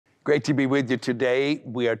Great to be with you today.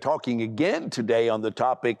 We are talking again today on the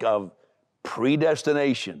topic of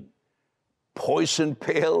predestination, poison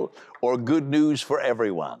pill or good news for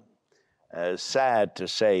everyone. Sad to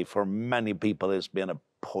say, for many people it's been a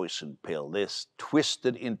poison pill, this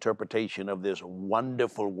twisted interpretation of this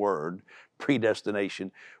wonderful word,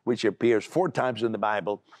 predestination, which appears 4 times in the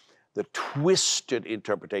Bible. The twisted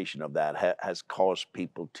interpretation of that has caused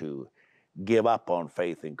people to give up on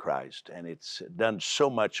faith in Christ, and it's done so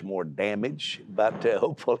much more damage. But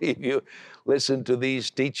hopefully if you listen to these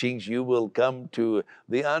teachings, you will come to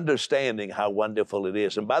the understanding how wonderful it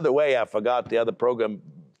is. And by the way, I forgot the other program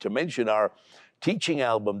to mention our teaching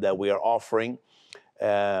album that we are offering,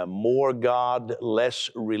 More God, Less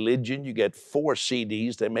Religion. You get 4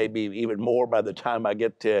 CDs. There may be even more by the time I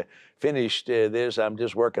get finished this. I'm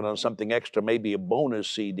just working on something extra, maybe a bonus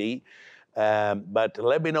CD. But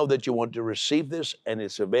let me know that you want to receive this, and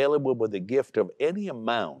it's available with a gift of any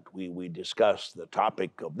amount. We discussed the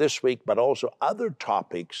topic of this week, but also other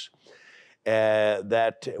topics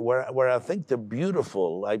that where I think they're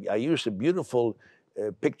beautiful. I used a beautiful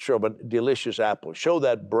picture of a delicious apple. Show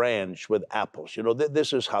that branch with apples. You know,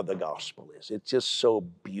 this is how the gospel is. It's just so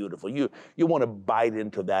beautiful. You want to bite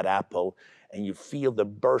into that apple, and you feel the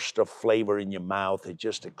burst of flavor in your mouth. It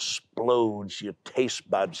just explodes. Your taste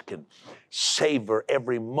buds can savor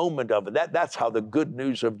every moment of it. That's how the good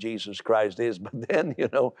news of Jesus Christ is. But then,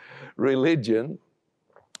 religion,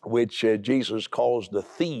 which Jesus calls the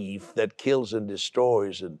thief that kills and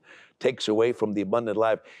destroys and takes away from the abundant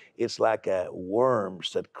life, it's like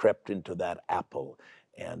worms that crept into that apple.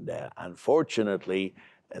 And unfortunately,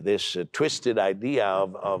 this twisted idea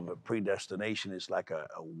of predestination is like a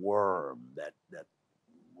worm that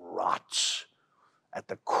rots at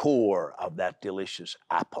the core of that delicious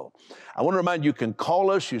apple. I want to remind you, you can call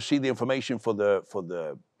us. You see the information for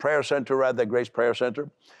the prayer center, rather, Grace Prayer Center.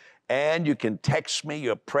 And you can text me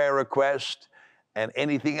your prayer request and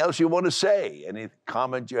anything else you want to say, any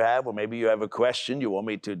comment you have, or maybe you have a question, you want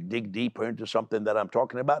me to dig deeper into something that I'm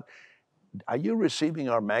talking about. Are you receiving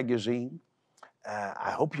our magazine?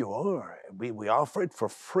 I hope you are. We offer it for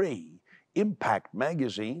free. Impact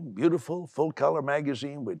Magazine, beautiful, full-color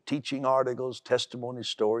magazine with teaching articles, testimony,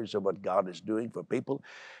 stories of what God is doing for people.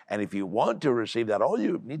 And if you want to receive that, all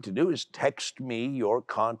you need to do is text me your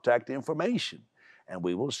contact information, and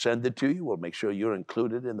we will send it to you. We'll make sure you're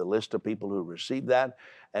included in the list of people who receive that.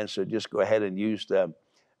 And so just go ahead and use the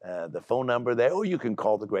phone number there, or you can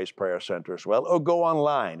call the Grace Prayer Center as well, or go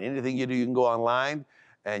online. Anything you do, you can go online,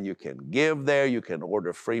 and you can give there. You can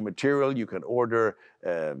order free material. You can order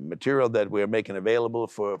material that we're making available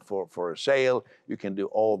for a sale. You can do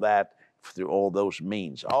all that through all those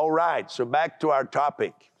means. All right, so back to our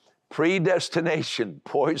topic. Predestination,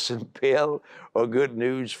 poison pill, or good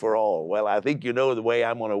news for all? Well, I think you know the way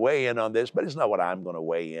I'm going to weigh in on this, but it's not what I'm going to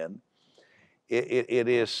weigh in. It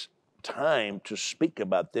is time to speak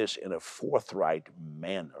about this in a forthright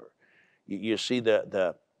manner. You see,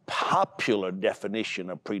 the popular definition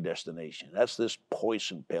of predestination, that's this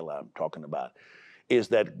poison pill I'm talking about, is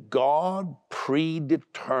that God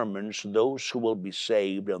predetermines those who will be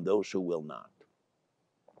saved and those who will not.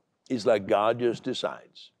 It's like God just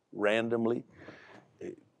decides randomly,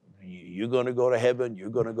 you're going to go to heaven, you're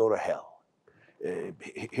going to go to hell.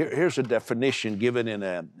 Here's a definition given in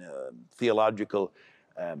a theological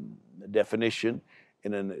definition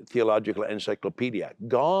in a theological encyclopedia.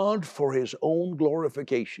 God, for his own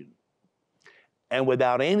glorification and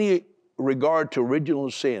without any regard to original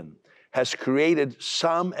sin, has created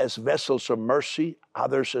some as vessels of mercy,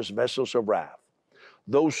 others as vessels of wrath.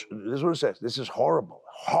 This is what it says. This is horrible.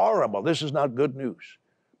 Horrible. This is not good news.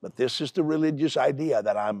 But this is the religious idea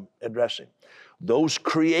that I'm addressing. Those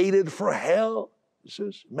created for hell, it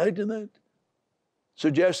says, imagine that,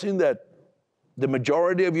 suggesting that the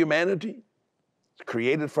majority of humanity is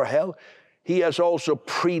created for hell. He has also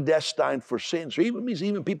predestined for sin. So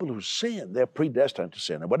even people who sin, they're predestined to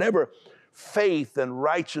sin. And whatever faith and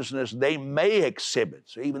righteousness they may exhibit,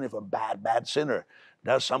 so even if a bad sinner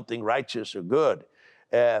does something righteous or good,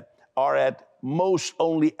 are at most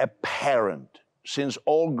only apparent, since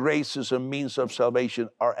all graces and means of salvation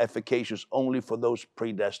are efficacious only for those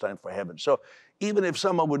predestined for heaven. So even if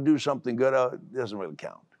someone would do something good, it doesn't really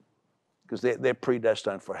count, because they're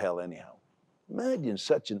predestined for hell anyhow. Imagine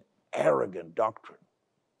such an arrogant doctrine.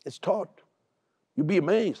 It's taught. You'd be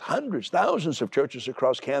amazed. Hundreds, thousands of churches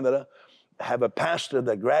across Canada have a pastor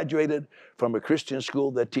that graduated from a Christian school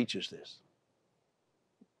that teaches this.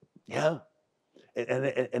 Yeah.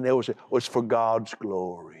 And they will say, oh, it's for God's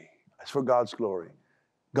glory. It's for God's glory.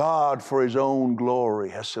 God, for his own glory,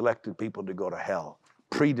 has selected people to go to hell,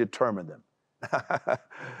 predetermined them.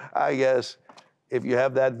 I guess if you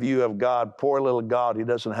have that view of God, poor little God, he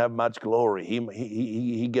doesn't have much glory. He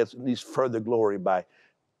needs further glory by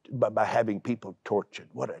having people tortured.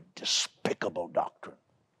 What a despicable doctrine.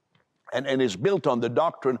 And it's built on the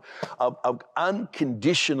doctrine of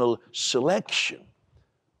unconditional selection,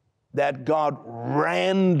 that God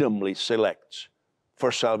randomly selects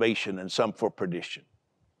for salvation and some for perdition.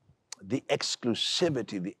 The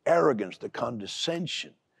exclusivity, the arrogance, the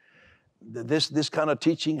condescension. This kind of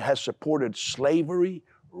teaching has supported slavery,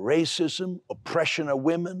 racism, oppression of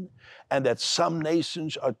women, and that some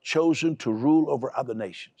nations are chosen to rule over other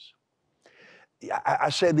nations. I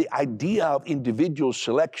say the idea of individual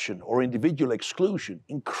selection or individual exclusion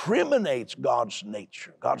incriminates God's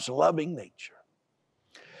nature, God's loving nature,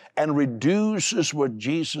 and reduces what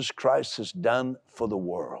Jesus Christ has done for the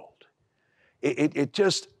world. It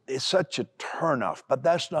just is such a turnoff, but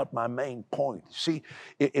that's not my main point. See,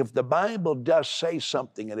 if the Bible does say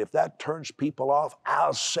something and if that turns people off,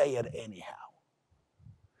 I'll say it anyhow.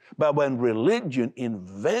 But when religion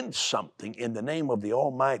invents something in the name of the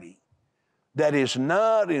Almighty that is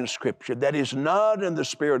not in Scripture, that is not in the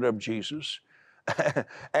Spirit of Jesus,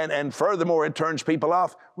 and furthermore it turns people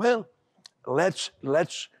off, well,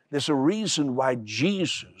 there's a reason why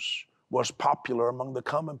Jesus was popular among the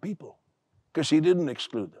common people, because he didn't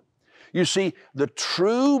exclude them. You see, the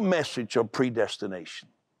true message of predestination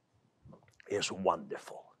is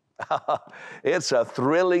wonderful. It's a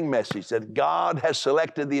thrilling message that God has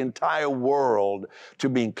selected the entire world to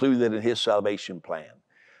be included in his salvation plan.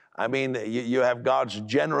 I mean, you have God's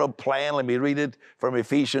general plan. Let me read it from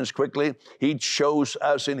Ephesians quickly. He chose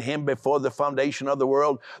us in him before the foundation of the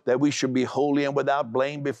world, that we should be holy and without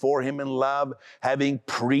blame before him in love, having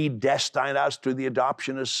predestined us to the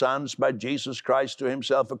adoption as sons by Jesus Christ to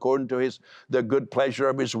himself according to the good pleasure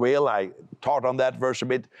of his will. I taught on that verse a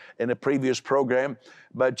bit in a previous program.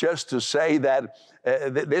 But just to say that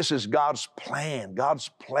this is God's plan, God's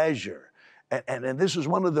pleasure. And this is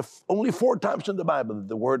one of the only 4 times in the Bible that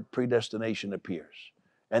the word predestination appears.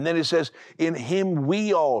 And then it says, in him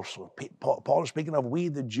we also, Paul is speaking of we,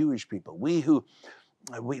 the Jewish people, we who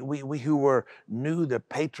knew the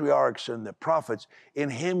patriarchs and the prophets, in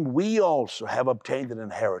him we also have obtained an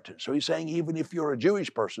inheritance. So he's saying even if you're a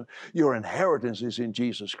Jewish person, your inheritance is in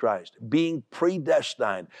Jesus Christ, being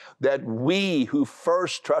predestined that we who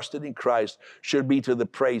first trusted in Christ should be to the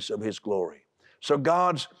praise of his glory. So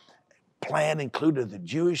God's plan included the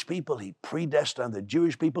Jewish people. He predestined the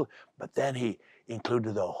Jewish people, but then he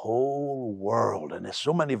included the whole world. And there's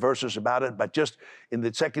so many verses about it, but just in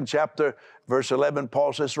the 2nd chapter, verse 11,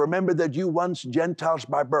 Paul says, remember that you once Gentiles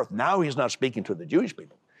by birth. Now he's not speaking to the Jewish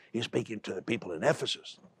people. He's speaking to the people in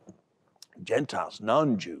Ephesus. Gentiles,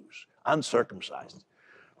 non-Jews, uncircumcised,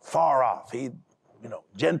 far off,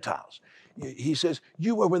 Gentiles. He says,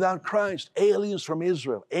 you were without Christ, aliens from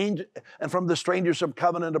Israel, and from the strangers of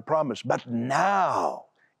covenant of promise. But now,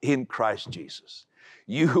 in Christ Jesus,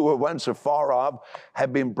 you who were once afar off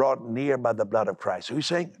have been brought near by the blood of Christ. So he's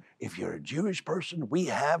saying, if you're a Jewish person, we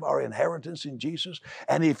have our inheritance in Jesus.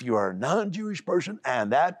 And if you are a non-Jewish person,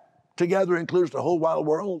 and that together includes the whole wide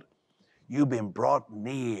world, you've been brought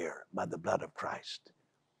near by the blood of Christ.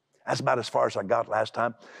 That's about as far as I got last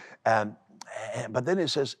time. But then it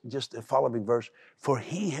says, just the following verse, for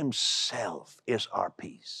he himself is our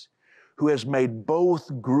peace, who has made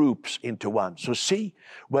both groups into one. So see,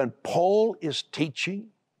 when Paul is teaching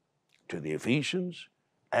to the Ephesians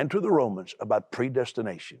and to the Romans about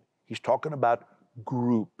predestination, he's talking about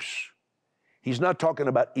groups. He's not talking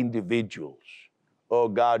about individuals. Oh,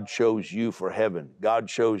 God chose you for heaven. God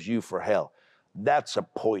chose you for hell. That's a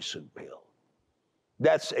poison pill.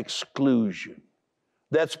 That's exclusion.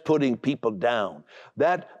 That's putting people down.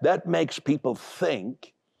 That makes people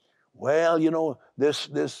think, well,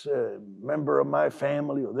 this member of my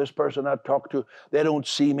family or this person I talk to, they don't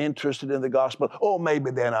seem interested in the gospel. Oh,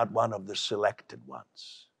 maybe they're not one of the selected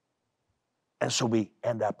ones. And so we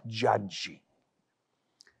end up judging.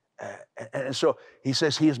 And so he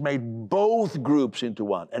says he has made both groups into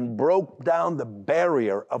one and broke down the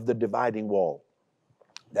barrier of the dividing wall,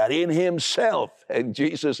 that in himself, and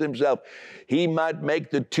Jesus himself, he might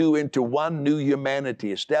make the two into one new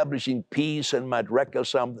humanity, establishing peace and might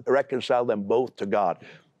reconcile them both to God.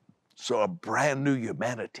 So a brand new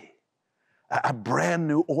humanity, a brand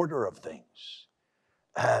new order of things.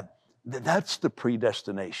 That's the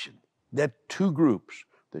predestination. That 2 groups,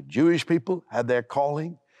 the Jewish people had their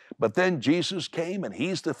calling, but then Jesus came and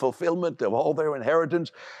he's the fulfillment of all their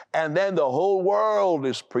inheritance. And then the whole world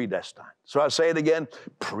is predestined. So I say it again,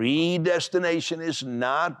 predestination is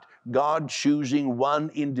not God choosing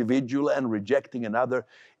one individual and rejecting another.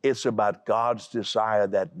 It's about God's desire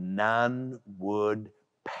that none would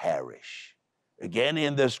perish. Again,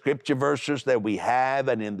 in the scripture verses that we have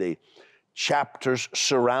and in the chapters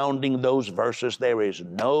surrounding those verses, there is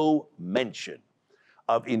no mention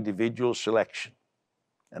of individual selection.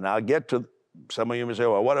 And I'll get to, some of you may say,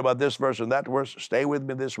 well, what about this verse and that verse? Stay with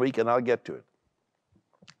me this week and I'll get to it.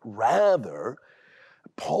 Rather,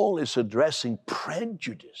 Paul is addressing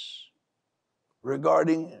prejudice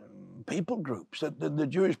regarding people groups. The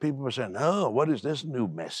Jewish people were saying, no, what is this new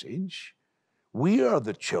message? We are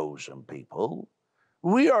the chosen people.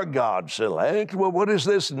 We are God's elect. Well, what is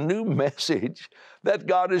this new message that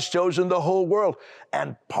God has chosen the whole world?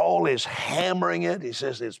 And Paul is hammering it. He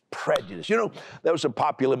says it's prejudice. You know, there was a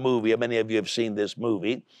popular movie. Many of you have seen this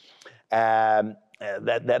movie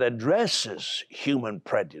that addresses human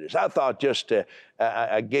prejudice. I thought just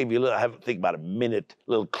I gave you I think about a minute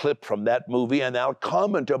little clip from that movie, and I'll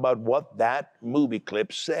comment about what that movie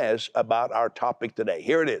clip says about our topic today.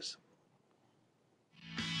 Here it is.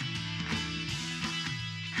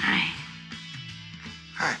 Hi.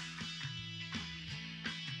 Hi.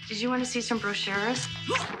 Did you want to see some brochures?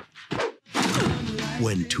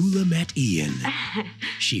 When Tula met Ian,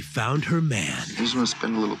 she found her man. I just want to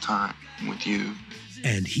spend a little time with you.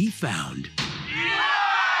 And he found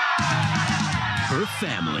her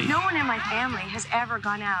family. No one in my family has ever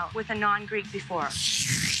gone out with a non-Greek before.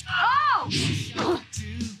 Oh!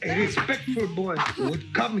 A respectful boy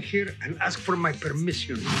would come here and ask for my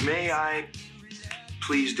permission. May I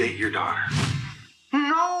please date your daughter?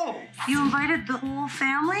 No! You invited the whole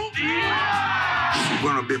family? She's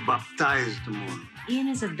gonna be baptized tomorrow. Ian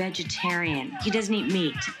is a vegetarian. He doesn't eat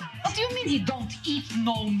meat. What do you mean he don't eat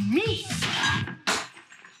no meat?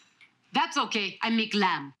 That's okay. I make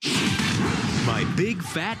lamb. My Big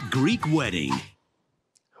Fat Greek Wedding.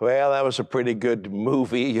 Well, that was a pretty good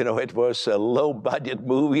movie. You know, it was a low-budget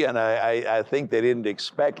movie, and I think they didn't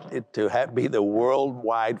expect it to be the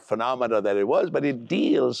worldwide phenomena that it was, but it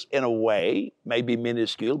deals in a way, maybe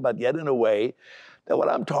minuscule, but yet in a way that what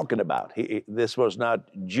I'm talking about. This was not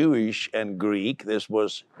Jewish and Greek. This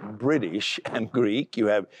was British and Greek. You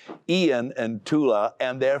have Ian and Tula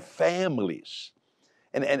and their families.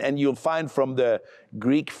 And you'll find from the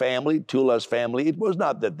Greek family, Tula's family, it was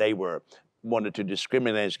not that they wanted to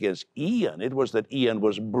discriminate against Ian. It was that Ian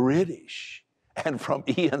was British. And from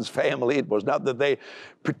Ian's family, it was not that they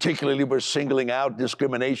particularly were singling out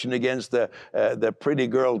discrimination against the pretty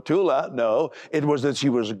girl Tula. No, it was that she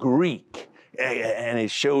was Greek. And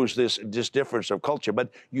it shows this difference of culture.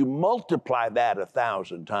 But you multiply that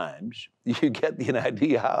 1,000 times, you get the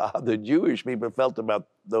idea how the Jewish people felt about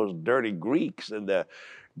those dirty Greeks, and the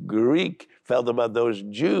Greek felt about those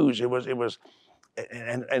Jews.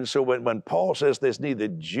 And so when Paul says there's neither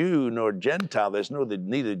Jew nor Gentile, there's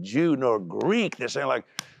neither Jew nor Greek, they're saying like,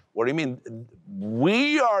 what do you mean?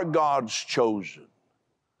 We are God's chosen.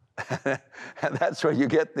 And that's where you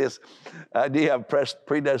get this idea of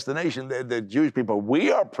predestination. The Jewish people,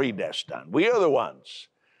 we are predestined. We are the ones.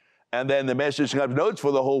 And then the message comes, no, it's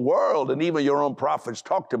for the whole world. And even your own prophets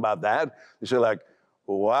talked about that. They say like,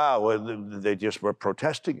 wow, they just were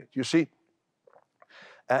protesting it. You see,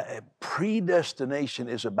 predestination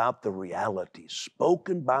is about the reality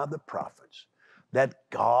spoken by the prophets that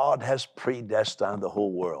God has predestined the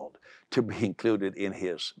whole world to be included in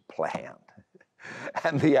his plan.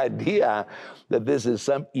 And the idea that this is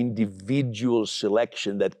some individual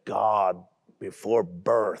selection that God, before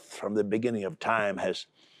birth, from the beginning of time,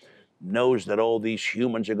 knows that all these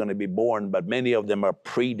humans are going to be born, but many of them are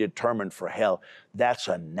predetermined for hell. That's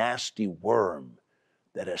a nasty worm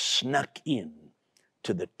that has snuck in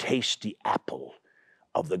to the tasty apple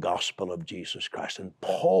of the gospel of Jesus Christ. And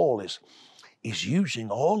Paul is using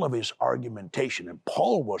all of his argumentation, and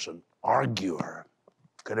Paul was an arguer.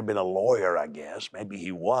 Could have been a lawyer, I guess. Maybe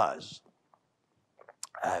he was.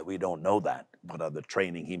 We don't know that, what other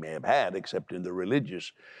training he may have had, except in the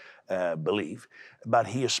religious belief. But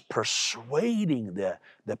he is persuading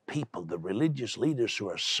the people, the religious leaders who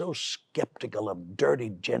are so skeptical of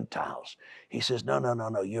dirty Gentiles. He says,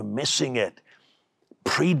 no, you're missing it.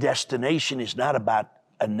 Predestination is not about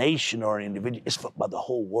a nation or an individual. It's about the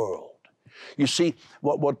whole world. You see,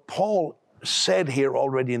 what Paul said here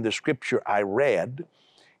already in the scripture I read,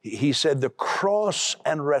 he said the cross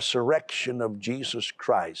and resurrection of Jesus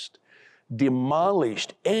Christ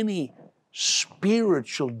demolished any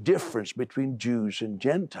spiritual difference between Jews and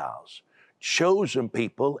Gentiles, chosen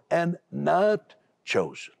people and not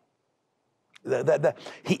chosen.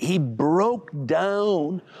 He broke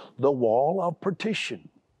down the wall of partition.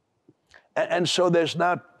 And so there's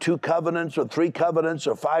not 2 covenants or 3 covenants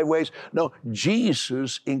or 5 ways. No,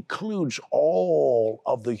 Jesus includes all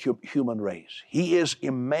of the human race. He is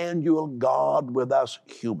Emmanuel, God with us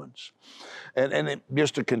humans. And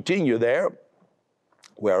just to continue there,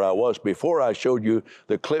 where I was before I showed you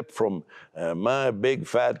the clip from my big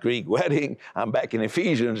fat Greek wedding. I'm back in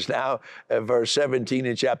Ephesians now, verse 17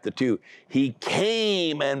 in chapter 2. He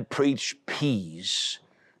came and preached peace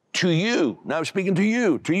to you. Now I'm speaking to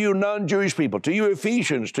you non-Jewish people, to you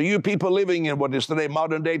Ephesians, to you people living in what is today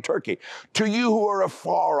modern day Turkey, to you who are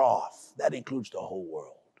afar off. That includes the whole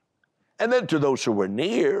world. And then to those who were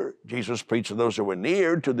near, Jesus preached to those who were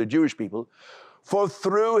near, to the Jewish people, for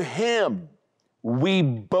through him we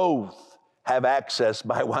both have access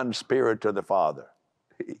by one Spirit to the Father.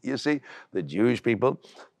 You see, the Jewish people,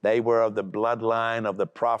 they were of the bloodline of the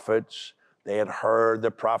prophets. They had heard the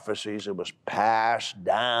prophecies. It was passed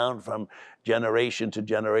down from generation to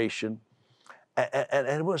generation. And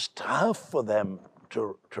it was tough for them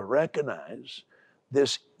to recognize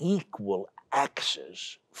this equal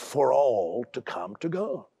access for all to come to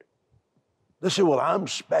God. They say, well, I'm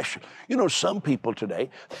special. You know, some people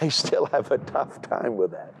today, they still have a tough time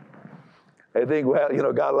with that. They think, well, you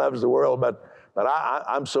know, God loves the world, but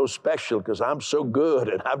I'm so special because I'm so good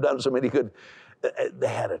and I've done so many good. They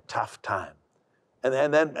had a tough time.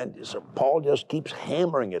 And so Paul just keeps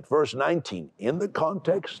hammering it. Verse 19, in the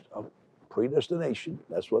context of predestination,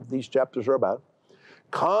 that's what these chapters are about.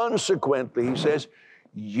 Consequently, he says,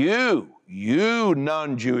 you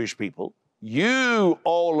non-Jewish people, you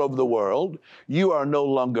all of the world, you are no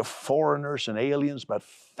longer foreigners and aliens, but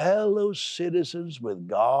fellow citizens with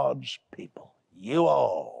God's people. You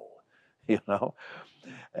all, you know.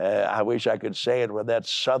 I wish I could say it with that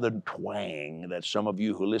southern twang that some of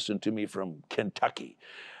you who listen to me from Kentucky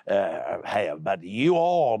have. But you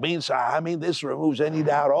all means, this removes any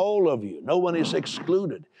doubt, all of you. No one is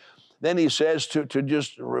excluded. Then he says to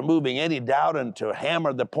just removing any doubt and to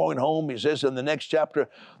hammer the point home, he says in the next chapter,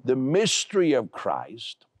 the mystery of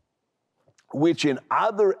Christ, which in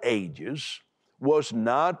other ages was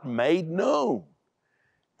not made known,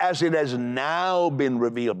 as it has now been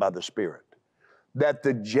revealed by the Spirit, that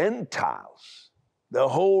the Gentiles, the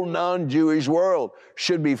whole non-Jewish world,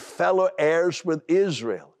 should be fellow heirs with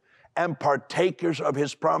Israel and partakers of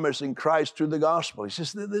his promise in Christ through the gospel. He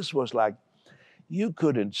says this was like, you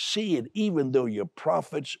couldn't see it even though your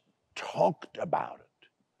prophets talked about it.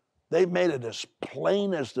 They made it as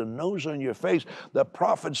plain as the nose on your face. The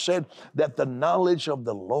prophets said that the knowledge of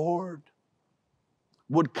the Lord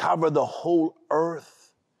would cover the whole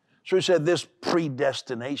earth. So he said this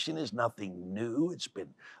predestination is nothing new. It's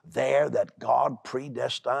been there, that God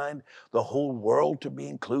predestined the whole world to be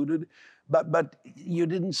included. But you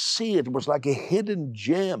didn't see it. It was like a hidden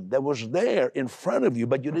gem that was there in front of you,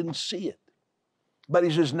 but you didn't see it. But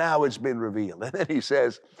he says, now it's been revealed. And then he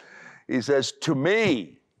says, to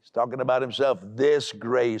me, he's talking about himself, this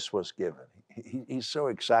grace was given. He's so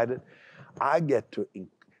excited. I get to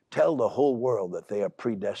tell the whole world that they are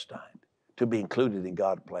predestined to be included in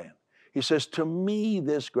God's plan. He says, to me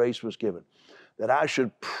this grace was given, that I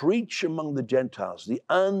should preach among the Gentiles the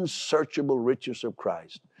unsearchable riches of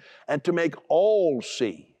Christ, and to make all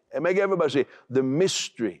see, and make everybody see, the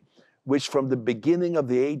mystery which from the beginning of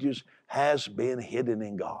the ages has been hidden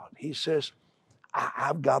in God. He says,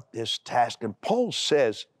 I've got this task. And Paul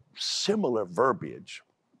says similar verbiage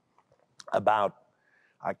about,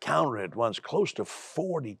 I counted it once, close to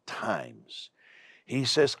 40 times. He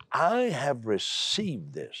says, I have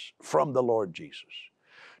received this from the Lord Jesus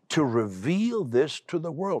to reveal this to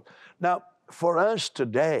the world. Now, for us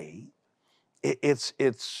today, it's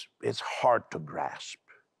hard to grasp.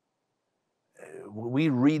 We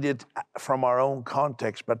read it from our own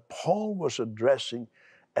context, but Paul was addressing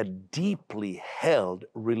a deeply held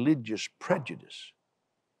religious prejudice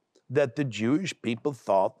that the Jewish people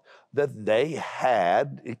thought that they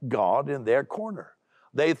had God in their corner.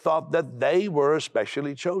 They thought that they were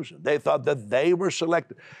especially chosen. They thought that they were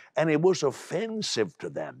selected. And it was offensive to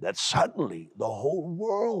them that suddenly the whole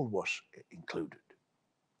world was included.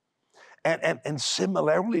 And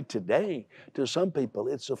similarly today, to some people,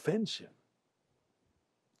 it's offensive.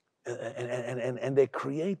 And they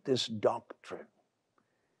create this doctrine.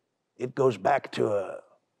 It goes back to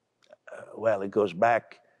it goes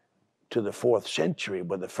back to the 4th century,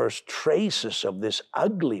 where the first traces of this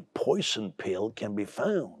ugly poison pill can be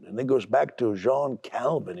found. And it goes back to John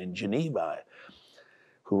Calvin in Geneva,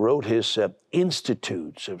 who wrote his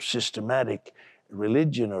Institutes of Systematic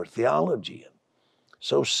Religion or Theology.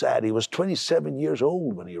 So sad. He was 27 years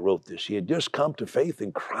old when he wrote this. He had just come to faith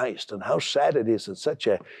in Christ. And how sad it is that such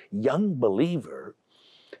a young believer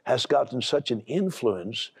has gotten such an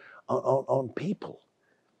influence on people,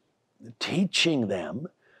 teaching them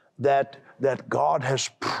that God has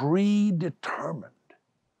predetermined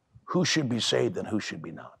who should be saved and who should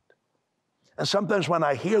be not. And sometimes when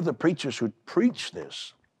I hear the preachers who preach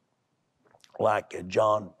this, like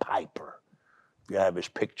John Piper, if you have his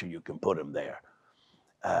picture, you can put him there.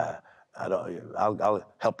 I'll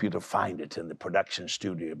help you to find it in the production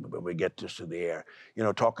studio when we get this to the air. You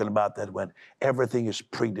know, talking about that when everything is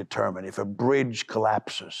predetermined. If a bridge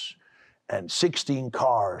collapses and 16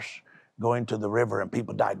 cars go into the river and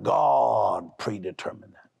people die, God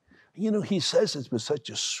predetermined that. You know, he says it with such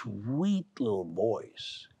a sweet little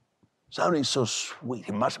voice, sounding so sweet.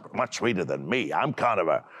 He must be much sweeter than me. I'm kind of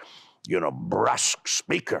a, brusque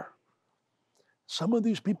speaker. Some of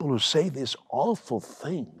these people who say these awful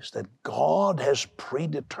things that God has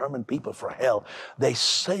predetermined people for hell, they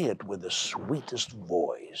say it with the sweetest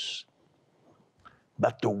voice.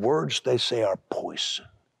 But the words they say are poison.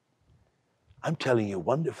 I'm telling you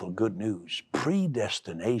wonderful good news.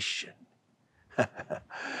 Predestination.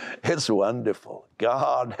 It's wonderful.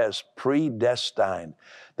 God has predestined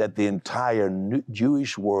that the entire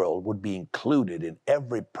Jewish world would be included in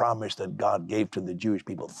every promise that God gave to the Jewish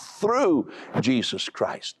people through Jesus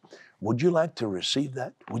Christ. Would you like to receive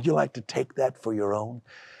that? Would you like to take that for your own?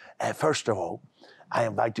 First of all, I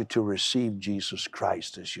invite you to receive Jesus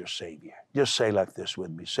Christ as your Savior. Just say like this with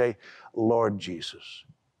me. Say, Lord Jesus,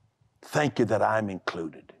 thank you that I'm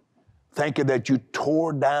included. Thank you that you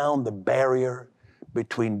tore down the barrier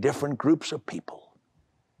between different groups of people.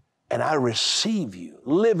 And I receive you.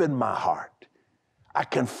 Live in my heart. I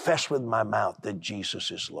confess with my mouth that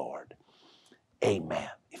Jesus is Lord. Amen.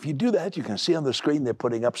 If you do that, you can see on the screen they're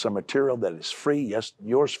putting up some material that is free, yes,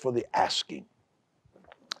 yours for the asking.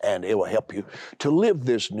 And it will help you to live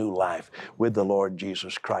this new life with the Lord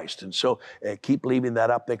Jesus Christ. And so keep leaving that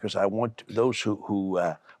up there because I want those who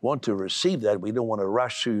want to receive that. We don't want to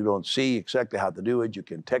rush so you don't see exactly how to do it. You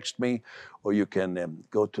can text me or you can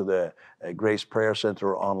go to the Grace Prayer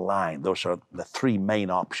Center online. Those are the three main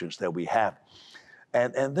options that we have.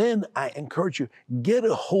 And then I encourage you, get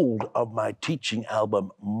a hold of my teaching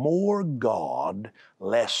album, More God,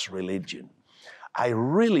 Less Religion. I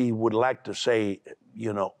really would like to say,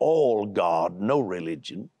 all God, no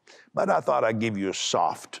religion, but I thought I'd give you a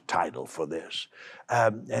soft title for this.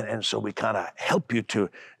 And so we kind of help you to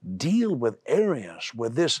deal with areas where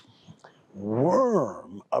this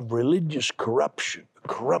worm of religious corruption,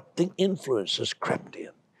 corrupting influence has crept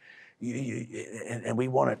in. And we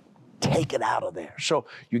want to take it out of there. So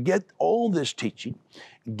you get all this teaching,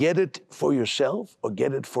 get it for yourself or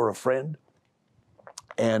get it for a friend,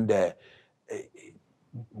 and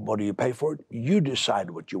what do you pay for it? You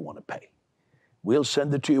decide what you want to pay. We'll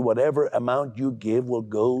send it to you. Whatever amount you give will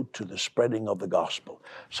go to the spreading of the gospel.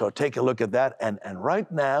 So take a look at that. And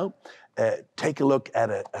right now, take a look at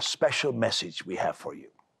a special message we have for you.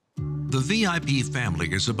 The VIP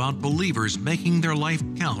family is about believers making their life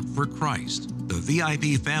count for Christ. The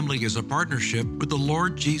VIP family is a partnership with the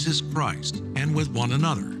Lord Jesus Christ and with one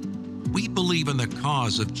another. We believe in the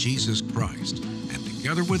cause of Jesus Christ, and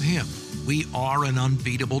together with Him, we are an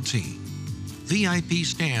unbeatable team. VIP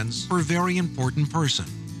stands for Very Important Person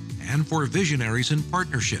and for Visionaries in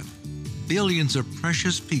Partnership. Billions of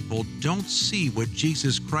precious people don't see what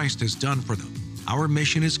Jesus Christ has done for them. Our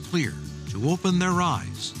mission is clear: to open their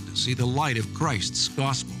eyes to see the light of Christ's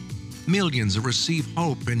gospel. Millions receive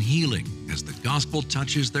hope and healing as the gospel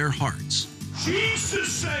touches their hearts.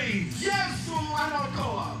 Jesus saves. Yes,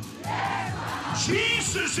 Anakoa.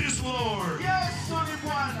 Jesus is Lord. Yes,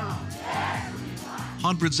 Sonibwana.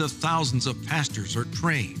 Hundreds of thousands of pastors are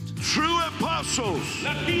trained. True apostles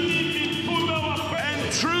and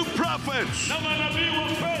true prophets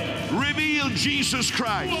reveal Jesus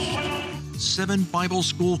Christ. 7 Bible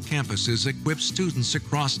school campuses equip students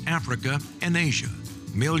across Africa and Asia.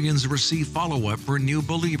 Millions receive follow-up for new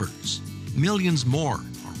believers. Millions more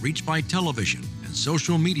are reached by television and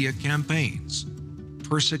social media campaigns.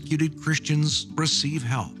 Persecuted Christians receive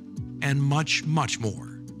help, and much, much more.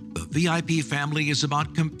 The VIP family is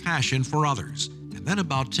about compassion for others, and then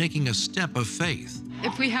about taking a step of faith.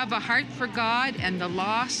 If we have a heart for God and the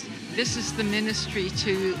lost, this is the ministry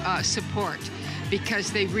to support,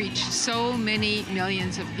 because they reach so many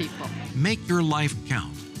millions of people. Make your life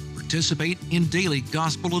count. Participate in daily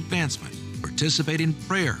gospel advancement. Participate in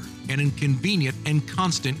prayer and in convenient and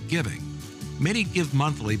constant giving. Many give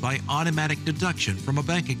monthly by automatic deduction from a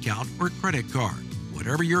bank account or credit card.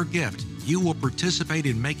 Whatever your gift, you will participate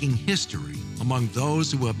in making history among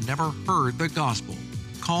those who have never heard the gospel.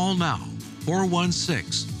 Call now,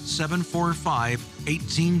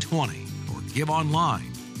 416-745-1820, or give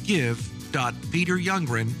online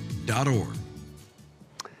give.peteryoungren.org.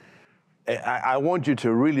 I want you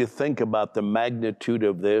to really think about the magnitude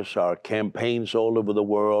of this. Our campaigns all over the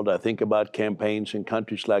world. I think about campaigns in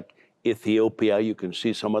countries like Ethiopia. You can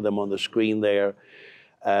see some of them on the screen there,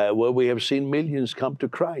 where we have seen millions come to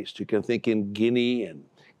Christ. You can think in Guinea and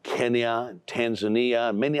Kenya and Tanzania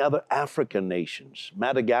and many other African nations,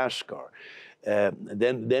 Madagascar.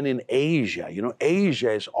 Then in Asia. You know,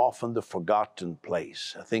 Asia is often the forgotten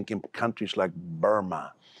place. I think in countries like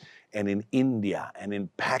Burma, and in India, and in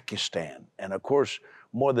Pakistan, and of course,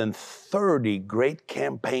 more than 30 great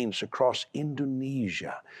campaigns across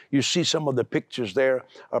Indonesia. You see some of the pictures there.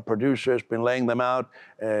 Our producer has been laying them out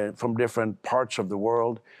from different parts of the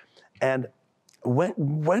world. And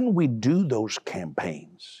when we do those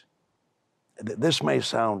campaigns, this may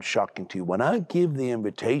sound shocking to you. When I give the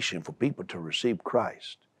invitation for people to receive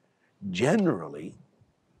Christ, generally,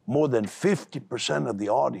 more than 50% of the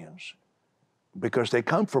audience, because they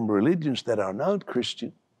come from religions that are not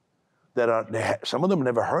Christian, some of them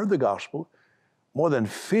never heard the gospel, more than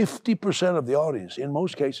 50% of the audience, in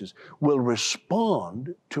most cases, will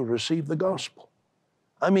respond to receive the gospel.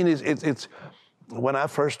 I mean, it's when I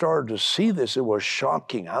first started to see this, it was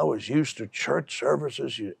shocking. I was used to church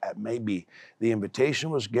services. Maybe the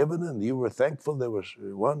invitation was given and you were thankful there was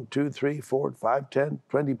 1, 2, 3, 4, 5, 10,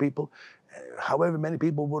 20 people. However many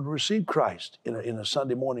people would receive Christ in a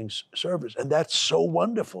Sunday morning service. And that's so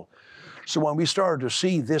wonderful. So when we started to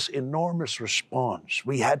see this enormous response,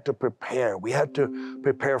 we had to prepare. We had to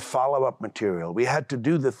prepare follow-up material. We had to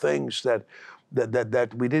do the things that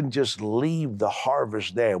we didn't just leave the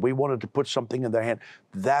harvest there. We wanted to put something in their hand.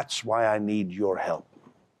 That's why I need your help.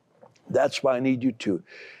 That's why I need you to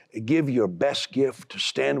give your best gift to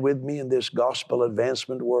stand with me in this gospel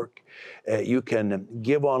advancement work. You can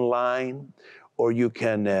give online, or you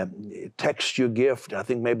can text your gift. I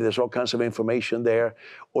think maybe there's all kinds of information there.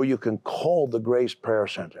 Or you can call the Grace Prayer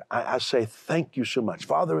Center. I say thank you so much.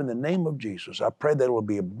 Father, in the name of Jesus, I pray there will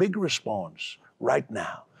be a big response right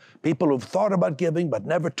now. People who've thought about giving but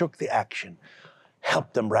never took the action,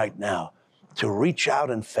 help them right now to reach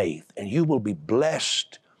out in faith, and you will be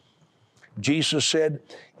blessed. Jesus said,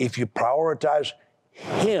 if you prioritize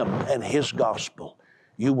Him and His gospel,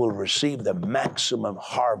 you will receive the maximum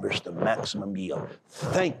harvest, the maximum yield.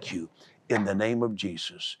 Thank you in the name of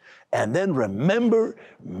Jesus. And then remember,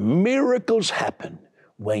 miracles happen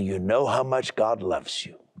when you know how much God loves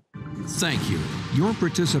you. Thank you. Your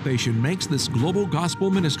participation makes this global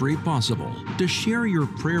gospel ministry possible. To share your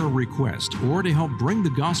prayer request or to help bring the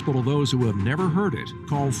gospel to those who have never heard it,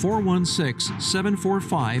 call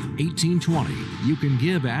 416-745-1820. You can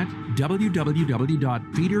give at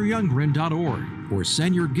www.peteryoungren.org or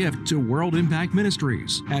send your gift to World Impact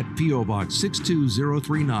Ministries at P.O. Box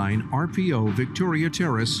 62039 RPO Victoria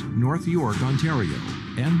Terrace, North York, Ontario,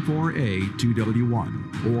 M4A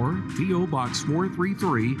 2W1, or P.O. Box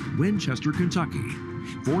 433 Winchester, Kentucky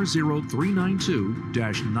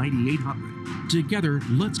 40392-9800. Together,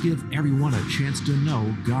 let's give everyone a chance to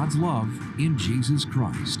know God's love in Jesus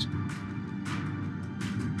Christ.